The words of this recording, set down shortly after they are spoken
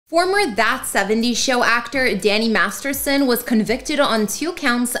Former That 70s Show actor Danny Masterson was convicted on 2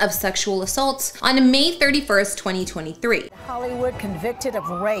 counts of sexual assault on May 31st, 2023. Hollywood convicted of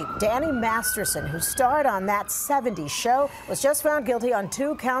rape. Danny Masterson, who starred on That 70s Show, was just found guilty on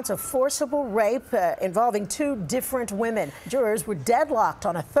 2 counts of forcible rape involving 2 different women. Jurors were deadlocked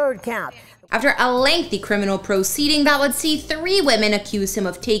on a 3rd count. After a lengthy criminal proceeding that would see 3 women accuse him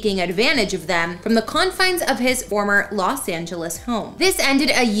of taking advantage of them from the confines of his former Los Angeles home. This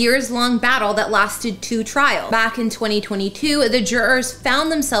ended a years-long battle that lasted 2 trials. Back in 2022, the jurors found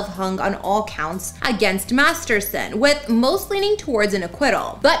themselves hung on all counts against Masterson, with most leaning towards an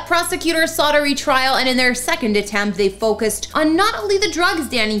acquittal. But prosecutors sought a retrial, and in their second attempt, they focused on not only the drugs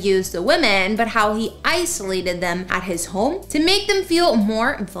Danny used the women, but how he isolated them at his home to make them feel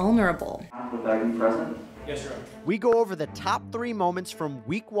more vulnerable. Yes, sir. We go over the top 3 moments from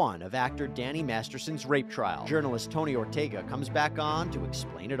week 1 of actor Danny Masterson's rape trial. Journalist Tony Ortega comes back on to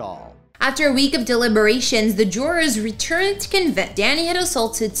explain it all. After a week of deliberations, the jurors returned to convict Danny had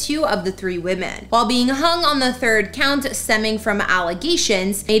assaulted 2 of the 3 women, while being hung on the 3rd count stemming from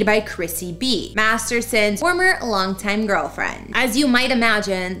allegations made by Chrissie B, Masterson's former longtime girlfriend. As you might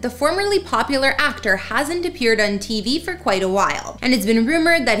imagine, the formerly popular actor hasn't appeared on TV for quite a while, and it's been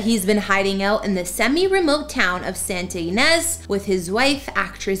rumored that he's been hiding out in the semi-remote town of Santa Ynez with his wife,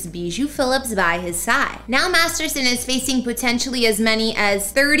 actress Bijou Phillips, by his side. Now Masterson is facing potentially as many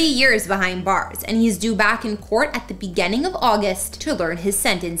as 30 years behind bars, and he's due back in court at the beginning of August to learn his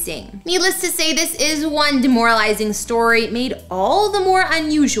sentencing. Needless to say, this is one demoralizing story made all the more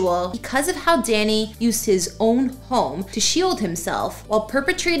unusual because of how Danny used his own home to shield himself while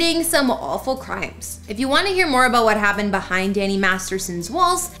perpetrating some awful crimes. If you want to hear more about what happened behind Danny Masterson's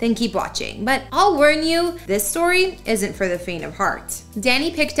walls, then keep watching. But I'll warn you, this story isn't for the faint of heart.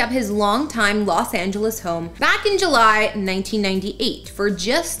 Danny picked up his longtime Los Angeles home back in July 1998 for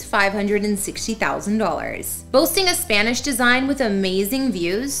just $560,000. Boasting a Spanish design with amazing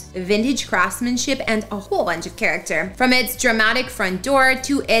views, vintage craftsmanship, and a whole bunch of character. From its dramatic front door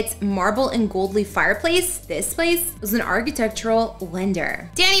to its marble and gold leaf fireplace, this place was an architectural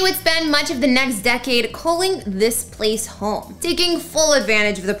wonder. Danny would spend much of the next decade calling this place home, taking full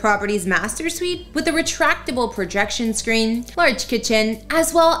advantage of the property's master suite with a retractable projection screen, large kitchen,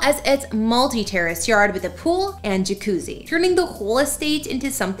 as well as its multi-terrace yard with a pool and jacuzzi, turning the whole estate into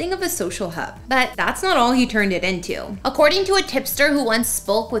something of a social hub. But that's not all he turned it into. According to a tipster who once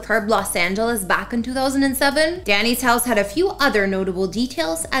spoke with Herb Los Angeles back in 2007, Danny's house had a few other notable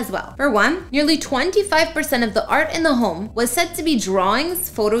details as well. For one, nearly 25% of the art in the home was said to be drawings,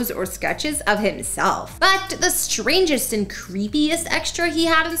 photos, or sketches of himself. But the strangest and creepiest extra he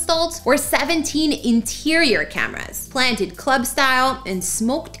had installed were 17 interior cameras, planted club style, and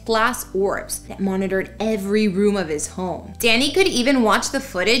smoked glass orbs that monitored every room of his home. Danny could even watch the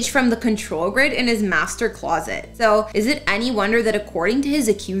footage from the control grid in his master closet. So is it any wonder that according to his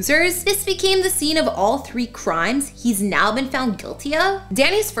accusers, this became the scene of all 3 crimes he's now been found guilty of?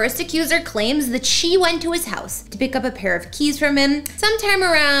 Danny's first accuser claims that she went to his house to pick up a pair of keys from him sometime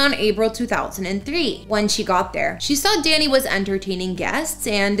around April 2003. When she got there, she saw Danny was entertaining guests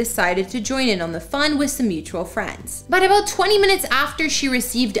and decided to join in on the fun with some mutual friends. But about 20 minutes after she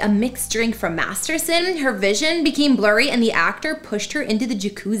received a mixed drink from Masterson, her vision became blurry and the actor pushed her into the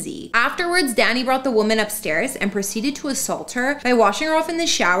jacuzzi. Afterwards, Danny brought the woman upstairs and proceeded to assault her by washing her off in the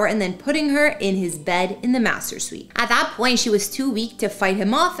shower and then putting her in his bed in the master suite. At that point, she was too weak to fight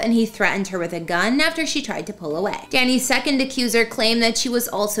him off and he threatened her with a gun after she tried to pull away. Danny's second accuser claimed that she was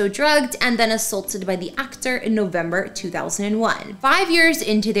also drugged and then assaulted by the actor in November 2001, 5 years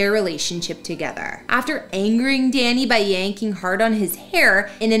into their relationship together. After angering Danny by yanking hard on his hair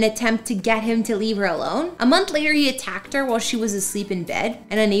in an attempt to get him to leave her alone, a month later he attacked her while she was asleep in bed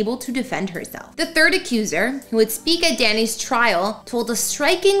and unable to defend herself. The third accuser, who would speak at Danny's trial, told a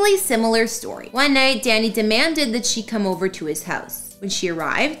strikingly similar story. One night, Danny demanded that she come over to his house. When she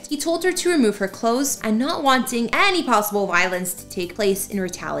arrived, he told her to remove her clothes, and not wanting any possible violence to take place in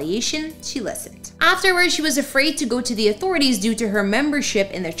retaliation, she listened. Afterwards, she was afraid to go to the authorities due to her membership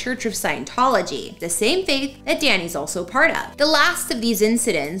in the Church of Scientology, the same faith that Danny's also part of. The last of these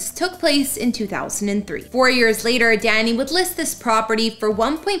incidents took place in 2003. 4 years later, Danny would list this property for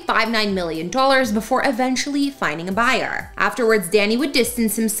 $1.59 million before eventually finding a buyer. Afterwards, Danny would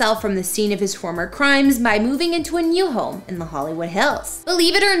distance himself from the scene of his former crimes by moving into a new home in the Hollywood Hills.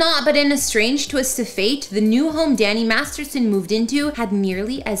 Believe it or not, but in a strange twist of fate, the new home Danny Masterson moved into had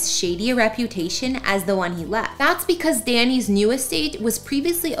nearly as shady a reputation condition as the one he left. That's because Danny's new estate was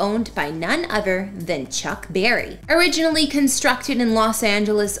previously owned by none other than Chuck Berry. Originally constructed in Los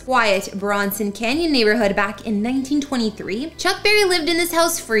Angeles' quiet Bronson Canyon neighborhood back in 1923, Chuck Berry lived in this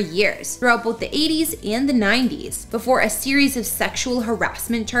house for years, throughout both the 80s and the 90s, before a series of sexual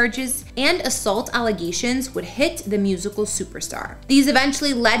harassment charges and assault allegations would hit the musical superstar. These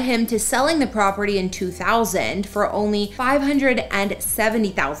eventually led him to selling the property in 2000 for only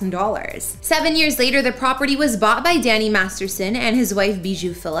 $570,000. 7 years later, the property was bought by Danny Masterson and his wife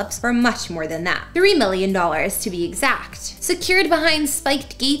Bijou Phillips for much more than that, $3 million to be exact. Secured behind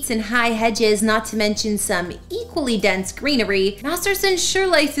spiked gates and high hedges, not to mention some equally dense greenery, Masterson sure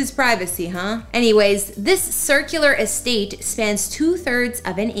likes his privacy, huh? Anyways, this circular estate spans 2/3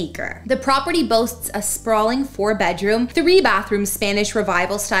 of an acre. The property boasts a sprawling 4-bedroom, 3-bathroom Spanish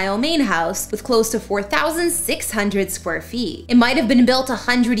Revival style main house with close to 4,600 square feet. It might have been built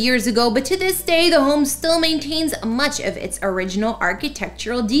 100 years ago, but to this day, the home still maintains much of its original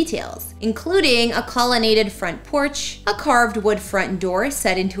architectural details, including a colonnaded front porch, a carved wood front door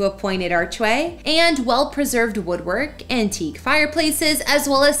set into a pointed archway, and well-preserved woodwork, antique fireplaces, as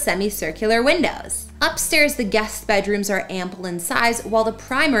well as semicircular windows. Upstairs, the guest bedrooms are ample in size, while the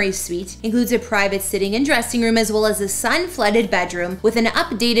primary suite includes a private sitting and dressing room as well as a sun-flooded bedroom with an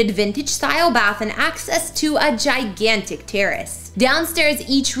updated vintage-style bath and access to a gigantic terrace. Downstairs,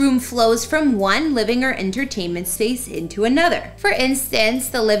 each room flows from one living or entertainment space into another. For instance,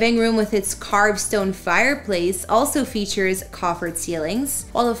 the living room with its carved stone fireplace also features coffered ceilings,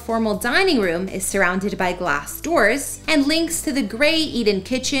 while the formal dining room is surrounded by glass doors and links to the gray Eden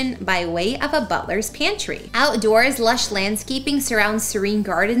kitchen by way of a butler's pantry. Outdoors, lush landscaping surrounds serene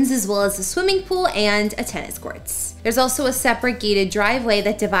gardens as well as a swimming pool and a tennis courts. There's also a separate gated driveway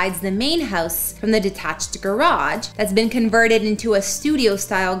that divides the main house from the detached garage that's been converted into a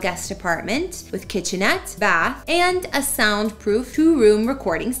studio-style guest apartment with kitchenette, bath, and a soundproof 2-room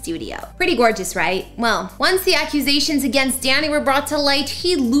recording studio. Pretty gorgeous, right? Well, once the accusations against Danny were brought to light,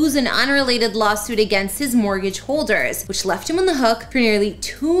 he'd lose an unrelated lawsuit against his mortgage holders, which left him on the hook for nearly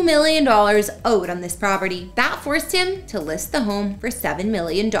 $2 million owed on this property. That forced him to list the home for $7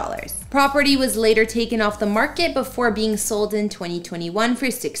 million. Property was later taken off the market before being sold in 2021 for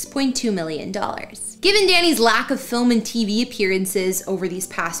 $6.2 million. Given Danny's lack of film and TV appearances over these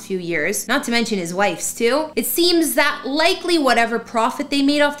past few years, not to mention his wife's too, it seems that likely whatever profit they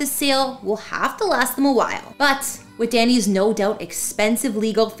made off the sale will have to last them a while. But with Danny's no doubt expensive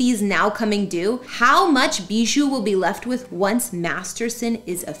legal fees now coming due, how much Bijou will be left with once Masterson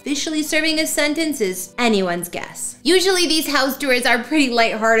is officially serving his sentence is anyone's guess. Usually these house tours are pretty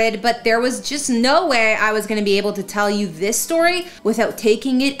lighthearted, but there was just no way I was going to be able to tell you this story without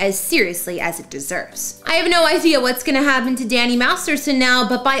taking it as seriously as it deserves. I have no idea what's going to happen to Danny Masterson now,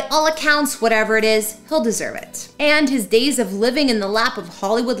 but by all accounts, whatever it is, he'll deserve it. And his days of living in the lap of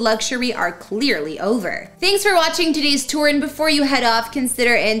Hollywood luxury are clearly over. Thanks for watching today's tour, and before you head off,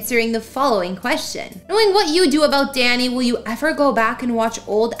 consider answering the following question. Knowing what you do about Danny, will you ever go back and watch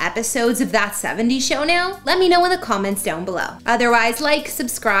old episodes of That 70s Show now? Let me know in the comments down below. Otherwise, like,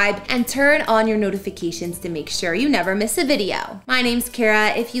 subscribe, and turn on your notifications to make sure you never miss a video. My name's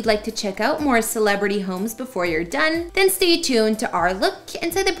Kara. If you'd like to check out more celebrity homes before you're done, then stay tuned to our look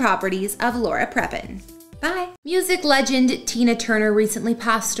inside the properties of Laura Prepon. Bye. Music legend Tina Turner recently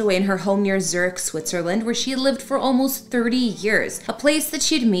passed away in her home near Zurich, Switzerland, where she had lived for almost 30 years, a place that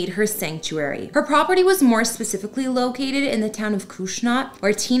she had made her sanctuary. Her property was more specifically located in the town of Kushnot,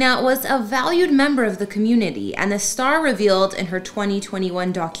 where Tina was a valued member of the community, and the star revealed in her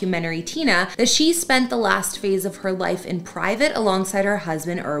 2021 documentary Tina that she spent the last phase of her life in private alongside her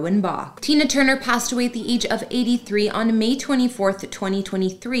husband Erwin Bach. Tina Turner passed away at the age of 83 on May 24th,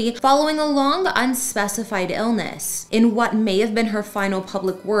 2023, following a long, unspecified illness. In what may have been her final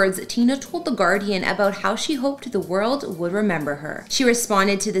public words, Tina told The Guardian about how she hoped the world would remember her. She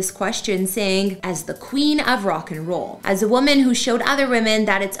responded to this question saying, "As the queen of rock and roll, as a woman who showed other women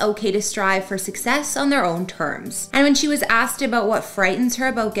that it's okay to strive for success on their own terms." And when she was asked about what frightens her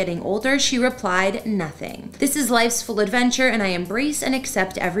about getting older, she replied, "Nothing. This is life's full adventure, and I embrace and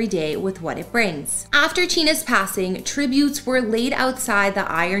accept every day with what it brings." After Tina's passing, tributes were laid outside the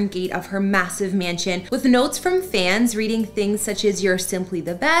iron gate of her massive mansion with with notes from fans reading things such as "You're simply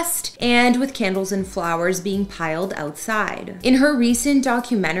the best," and with candles and flowers being piled outside. In her recent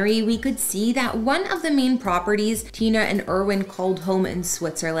documentary, we could see that one of the main properties Tina and Erwin called home in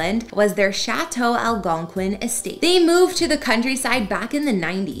Switzerland was their Chateau Algonquin estate. They moved to the countryside back in the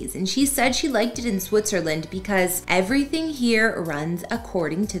 90s, and she said she liked it in Switzerland because everything here runs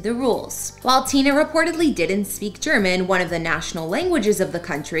according to the rules. While Tina reportedly didn't speak German, one of the national languages of the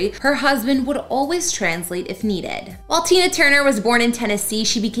country, her husband would always translate if needed. While Tina Turner was born in Tennessee,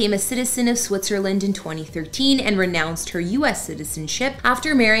 she became a citizen of Switzerland in 2013 and renounced her US citizenship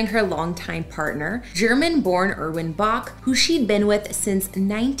after marrying her longtime partner, German-born Erwin Bach, who she'd been with since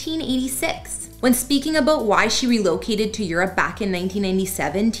 1986. When speaking about why she relocated to Europe back in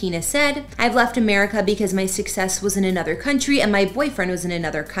 1997, Tina said, "I've left America because my success was in another country and my boyfriend was in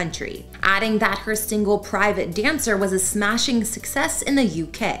another country," adding that her single private dancer was a smashing success in the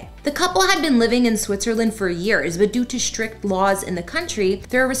UK. The couple had been living in Switzerland for years, but due to strict laws in the country,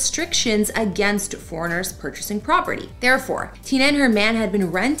 there are restrictions against foreigners purchasing property. Therefore, Tina and her man had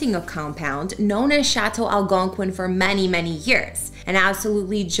been renting a compound known as Chateau Algonquin for many, many years. An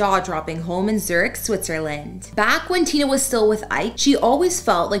absolutely jaw-dropping home in Zurich, Switzerland. Back when Tina was still with Ike, she always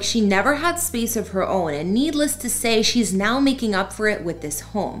felt like she never had space of her own, and needless to say, she's now making up for it with this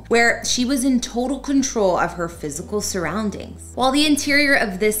home, where she was in total control of her physical surroundings. While the interior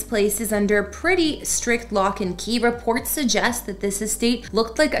of this place is under pretty strict lock and key, reports suggest that this estate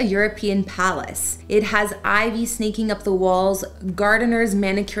looked like a European palace. It has ivy snaking up the walls, gardeners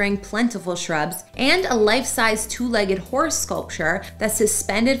manicuring plentiful shrubs, and a life-size two-legged horse sculpture that's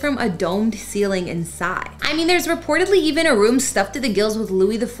suspended from a domed ceiling inside. I mean, there's reportedly even a room stuffed to the gills with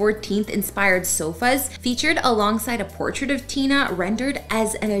Louis XIV inspired sofas featured alongside a portrait of Tina rendered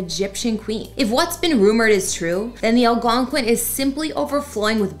as an Egyptian queen. If what's been rumored is true, then the Algonquin is simply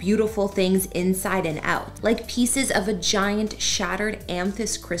overflowing with beautiful things inside and out, like pieces of a giant shattered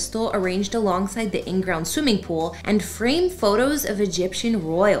amethyst crystal arranged alongside the in-ground swimming pool and framed photos of Egyptian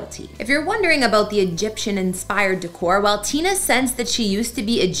royalty. If you're wondering about the Egyptian-inspired decor, well, Tina said that she used to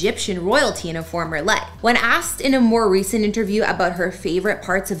be Egyptian royalty in a former life. When asked in a more recent interview about her favorite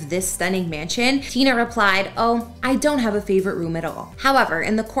parts of this stunning mansion, Tina replied, "Oh, I don't have a favorite room at all. However,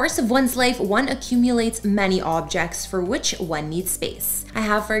 in the course of one's life, one accumulates many objects for which one needs space. I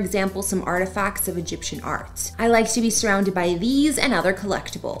have, for example, some artifacts of Egyptian art. I like to be surrounded by these and other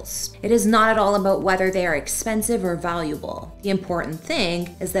collectibles. It is not at all about whether they are expensive or valuable. The important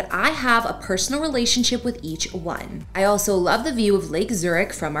thing is that I have a personal relationship with each one. I also love the view of Lake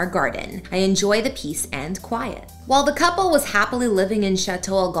Zurich from our garden. I enjoy the peace and quiet." While the couple was happily living in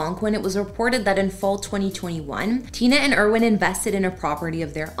Chateau Algonquin, it was reported that in fall 2021, Tina and Erwin invested in a property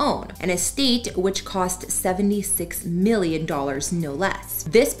of their own, an estate which cost $76 million, no less.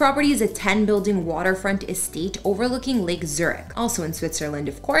 This property is a 10-building waterfront estate overlooking Lake Zurich, also in Switzerland,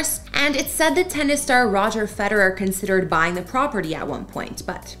 of course, and it's said that tennis star Roger Federer considered buying the property at one point,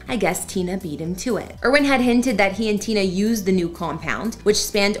 but I guess Tina beat him to it. Erwin had hinted that he and Tina used the new compound, which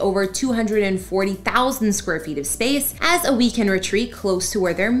spanned over 240,000 square feet of space, as a weekend retreat close to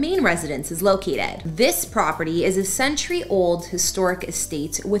where their main residence is located. This property is a century-old historic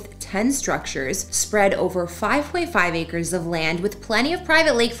estate with 10 structures spread over 5.5 acres of land with plenty of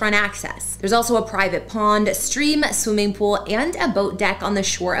private lakefront access. There's also a private pond, stream, swimming pool, and a boat deck on the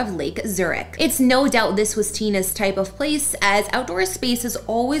shore of Lake Zurich. It's no doubt this was Tina's type of place, as outdoor space has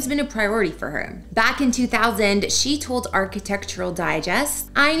always been a priority for her. Back in 2000, she told Architectural Digest,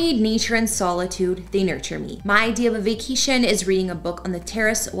 "I need nature and solitude, they nurture me. My idea of a vacation is reading a book on the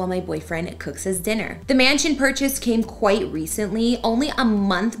terrace while my boyfriend cooks us dinner." The mansion purchase came quite recently, only a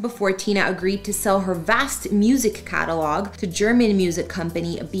month before Tina agreed to sell her vast music catalog to German music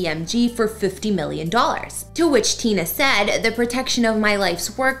company BMG for $50 million. To which Tina said, "The protection of my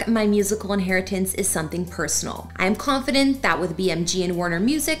life's work, my musical inheritance, is something personal. I am confident that with BMG and Warner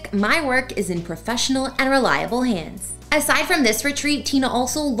Music, my work is in professional and reliable hands." Aside from this retreat, Tina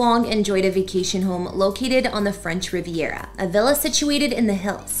also long enjoyed a vacation home located on the French Riviera, a villa situated in the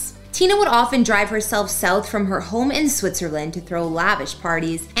hills. Tina would often drive herself south from her home in Switzerland to throw lavish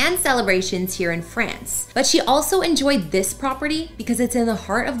parties and celebrations here in France. But she also enjoyed this property because it's in the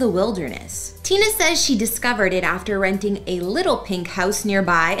heart of the wilderness. Tina says she discovered it after renting a little pink house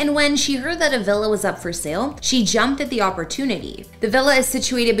nearby, and when she heard that a villa was up for sale, she jumped at the opportunity. The villa is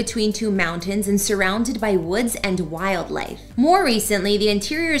situated between two mountains and surrounded by woods and wildlife. More recently, the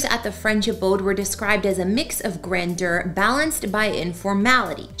interiors at the French abode were described as a mix of grandeur balanced by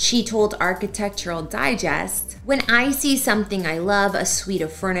informality. She She told Architectural Digest, "When I see something I love, a suite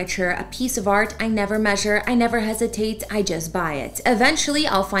of furniture, a piece of art, I never measure, I never hesitate, I just buy it. Eventually,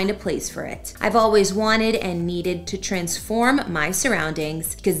 I'll find a place for it. I've always wanted and needed to transform my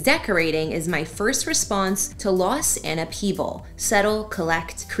surroundings because decorating is my first response to loss and upheaval. Settle,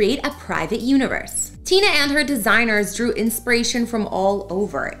 collect, create a private universe." Tina and her designers drew inspiration from all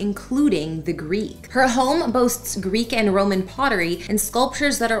over, including the Greek. Her home boasts Greek and Roman pottery and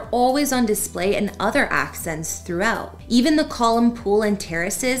sculptures that are always on display and other accents throughout. Even the column pool and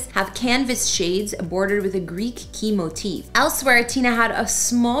terraces have canvas shades bordered with a Greek key motif. Elsewhere, Tina had a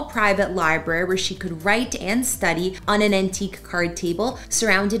small private library where she could write and study on an antique card table,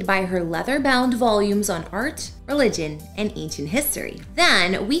 surrounded by her leather-bound volumes on art, religion, and ancient history.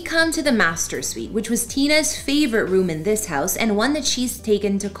 Then we come to the master suite, which was Tina's favorite room in this house and one that she's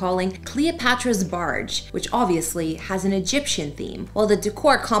taken to calling Cleopatra's Barge, which obviously has an Egyptian theme, while the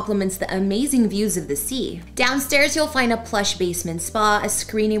decor complements the amazing views of the sea. Downstairs, you'll find a plush basement spa, a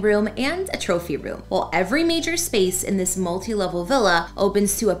screening room, and a trophy room, while every major space in this multi-level villa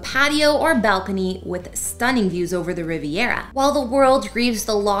opens to a patio or balcony with stunning views over the Riviera. While the world grieves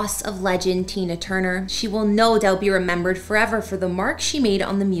the loss of legend Tina Turner, she will no doubt be remembered forever for the mark she made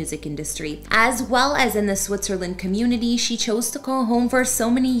on the music industry, as well as in the Switzerland community she chose to call home for so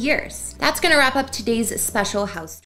many years. That's gonna wrap up today's special house